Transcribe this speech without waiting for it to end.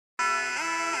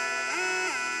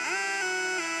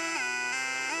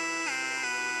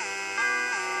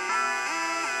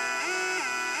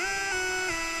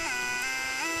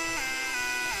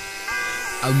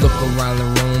I look around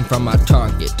the room from my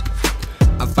target.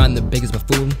 I find the biggest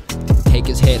buffoon, take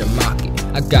his head and mock it.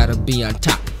 I gotta be on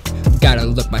top, gotta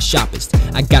look my sharpest.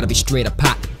 I gotta be straight up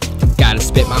hot, gotta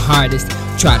spit my hardest.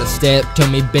 Try to step to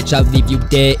me, bitch, I'll leave you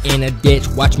dead in a ditch.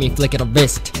 Watch me flick at a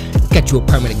wrist, got you a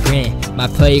permanent grin. My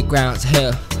playground's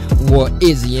hell, war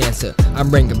is the answer. I'm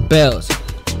ringing bells,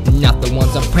 not the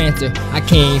ones I'm prancer. I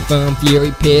came from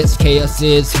fury pits, chaos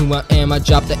is who I am. I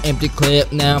dropped the empty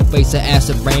clip, now face the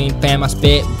acid rain. Fam, I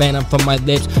spit venom from my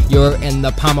lips. You're in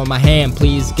the palm of my hand,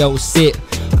 please go sit.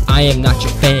 I am not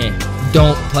your fan.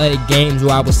 Don't play games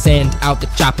or I will send out the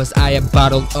choppers. I have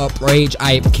bottled up rage,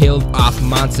 I have killed off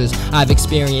monsters. I've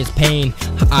experienced pain,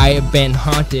 I have been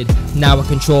haunted. Now I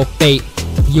control fate,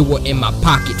 you were in my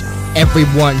pocket.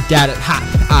 Everyone doubted, ha,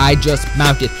 I just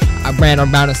mounted. I ran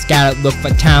around and scattered, looked for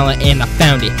talent and I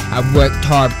found it. I worked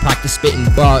hard, practiced spitting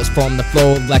bars from the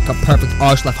floor like a perfect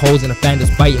arch. Left holes in the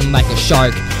fenders, biting like a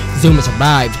shark. Zoom has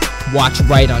arrived, watch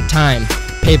right on time,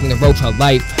 paving the road to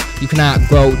life. You cannot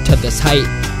grow to this height.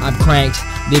 I'm cranked,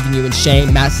 leaving you in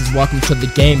shame. Masters, welcome to the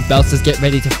game. Belters, get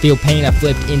ready to feel pain. I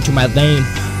flipped into my lane.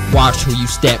 Watch who you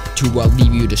step to, I'll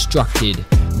leave you destructed.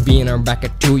 Being a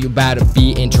record too, you better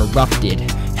be interrupted.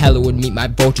 Hell would meet my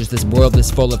vultures, this world is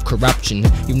full of corruption.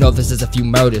 You know this is a few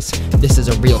murders, this is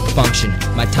a real function.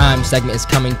 My time segment is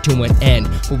coming to an end,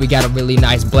 but we got a really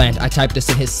nice blend. I typed this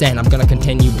in his send, I'm gonna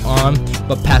continue on,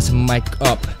 but pass the mic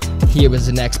up. Here is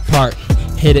the next part,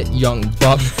 hit it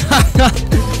Youngbuck.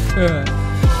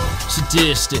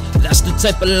 Sadistic, that's the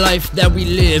type of life that we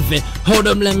live in. Hold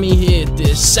up, let me hear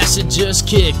this. Acid just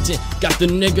kicked in. Got the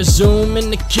nigga Zoom in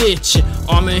the kitchen.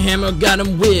 Arm and Hammer got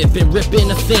him whipping,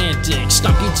 ripping authentic.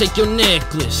 Stomp you, take your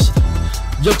necklace.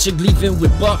 Yo chick leaving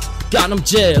with Buck, got him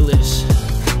jealous.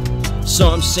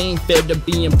 Some seem fair to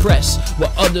be impressed,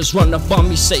 while others run up on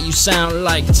me, say you sound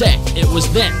like tech. It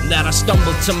was then that I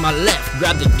stumbled to my left,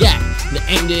 grabbed the gap, then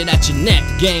aimed it at your neck.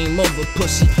 Game over,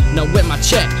 pussy, now with my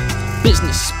check.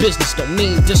 Business is business, don't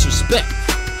mean disrespect.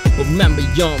 But remember,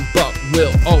 Youngbuck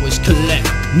will always collect.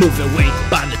 Moving weight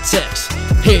by the text.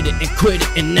 Hit it and quit it,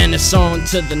 and then it's on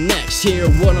to the next. Hear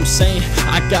what I'm saying?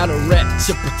 I got a rep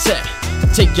to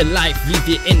protect. Take your life, leave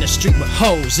you in the street with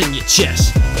holes in your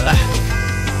chest.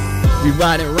 We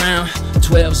riding around,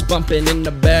 12s bumping in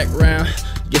the background.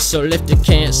 Get so lifted,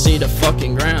 can't see the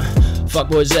fucking ground.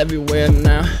 Fuckboys everywhere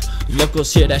now.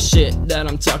 Locals hear that shit that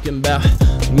I'm talking about.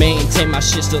 Maintain my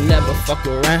shit, still never fuck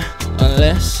around.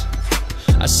 Unless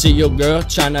I see your girl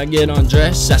tryna get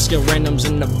undressed, asking randoms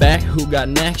in the back who got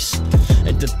next.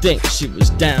 And to think she was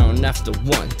down after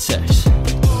one text.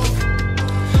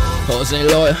 Hoes ain't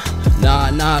loyal,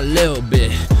 nah, a little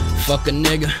bit. Fuck a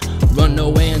nigga, run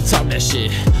away and talk that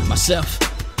shit. Myself,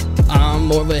 I'm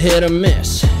more of a hit or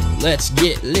miss. Let's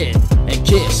get lit and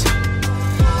kiss.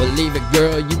 Believe it,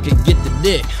 girl, you can get the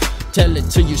dick. Tell it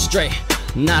to you straight,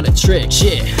 not a trick,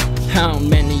 shit. How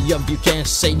many of you can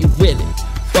say you with it?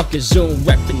 Fuck a Zoom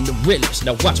reppin' the realest.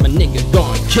 Now watch my nigga go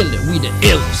and kill it, we the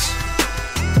illest.